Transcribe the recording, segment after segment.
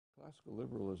Classical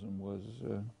liberalism was,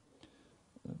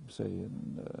 say,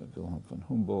 in Wilhelm von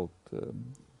Humboldt,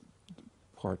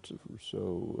 parts of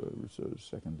Rousseau, Rousseau's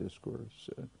Second Discourse,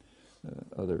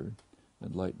 other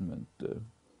Enlightenment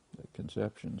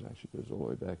conceptions, actually goes all the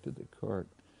way back to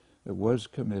Descartes. It was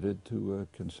committed to a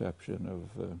conception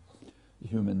of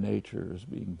human nature as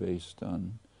being based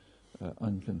on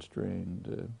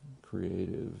unconstrained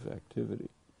creative activity.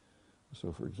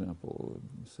 So, for example,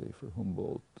 say for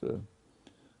Humboldt,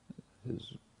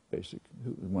 his basic,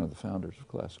 one of the founders of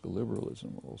classical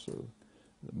liberalism, also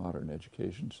the modern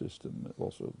education system,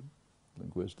 also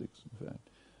linguistics, in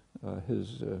fact,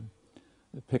 his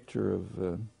picture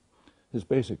of, his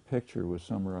basic picture was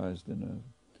summarized in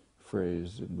a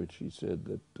phrase in which he said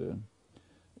that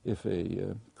if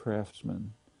a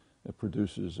craftsman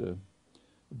produces a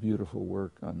beautiful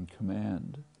work on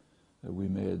command, we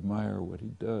may admire what he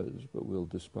does, but we'll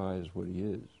despise what he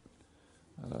is,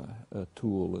 a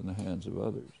tool in the hands of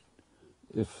others.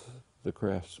 If the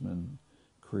craftsman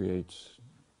creates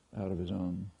out of his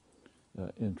own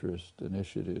interest,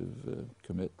 initiative,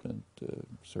 commitment,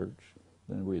 search,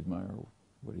 then we admire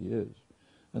what he is.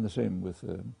 And the same with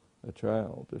a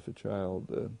child. If a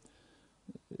child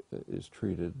is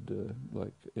treated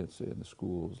like, say in the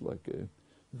schools, like a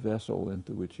vessel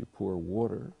into which you pour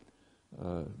water,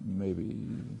 maybe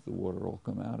the water will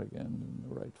come out again in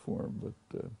the right form,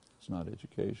 but it's not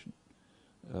education.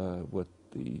 What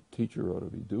the teacher ought to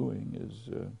be doing is,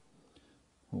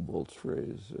 Humboldt's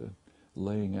phrase,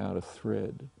 laying out a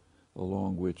thread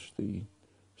along which the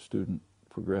student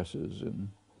progresses in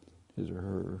his or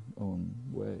her own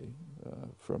way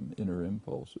from inner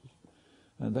impulses.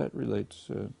 And that relates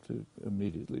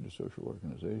immediately to social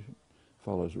organization.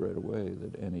 Follows right away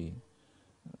that any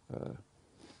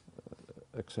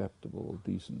acceptable,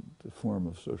 decent form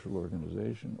of social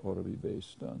organization ought to be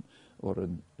based on, ought to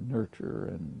nurture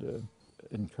and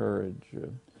encourage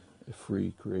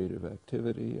free creative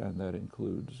activity, and that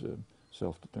includes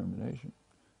self-determination,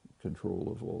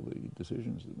 control of all the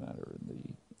decisions that matter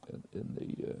in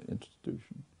the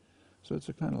institution. So it's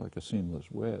a kind of like a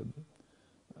seamless web,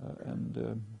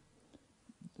 and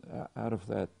out of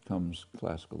that comes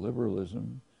classical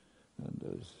liberalism,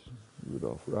 and as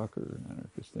Rudolf Rocker, an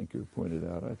anarchist thinker, pointed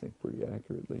out, I think pretty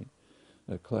accurately,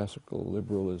 classical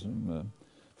liberalism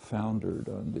foundered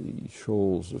on the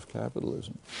shoals of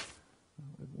capitalism.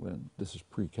 When this is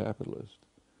pre-capitalist,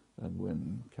 and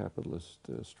when capitalist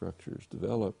structures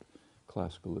developed,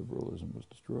 classical liberalism was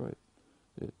destroyed.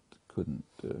 It couldn't,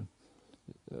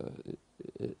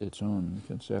 its own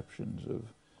conceptions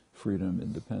of freedom,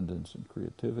 independence, and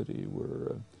creativity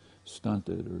were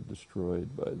stunted or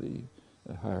destroyed by the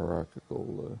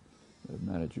hierarchical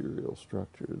managerial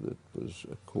structure that was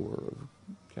a core of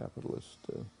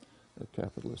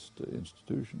capitalist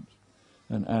institutions.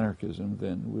 And anarchism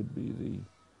then would be the,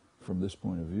 from this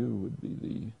point of view, would be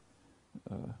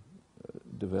the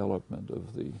development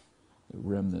of the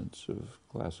remnants of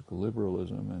classical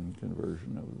liberalism and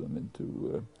conversion of them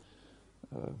into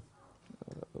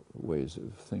ways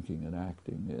of thinking and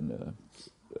acting in a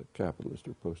capitalist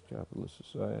or post-capitalist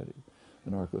society.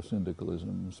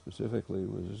 Anarcho-syndicalism specifically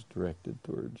was directed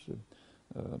towards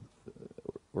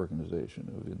organization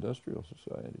of industrial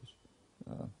societies.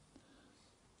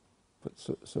 But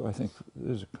so I think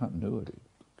there's a continuity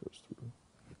that goes through.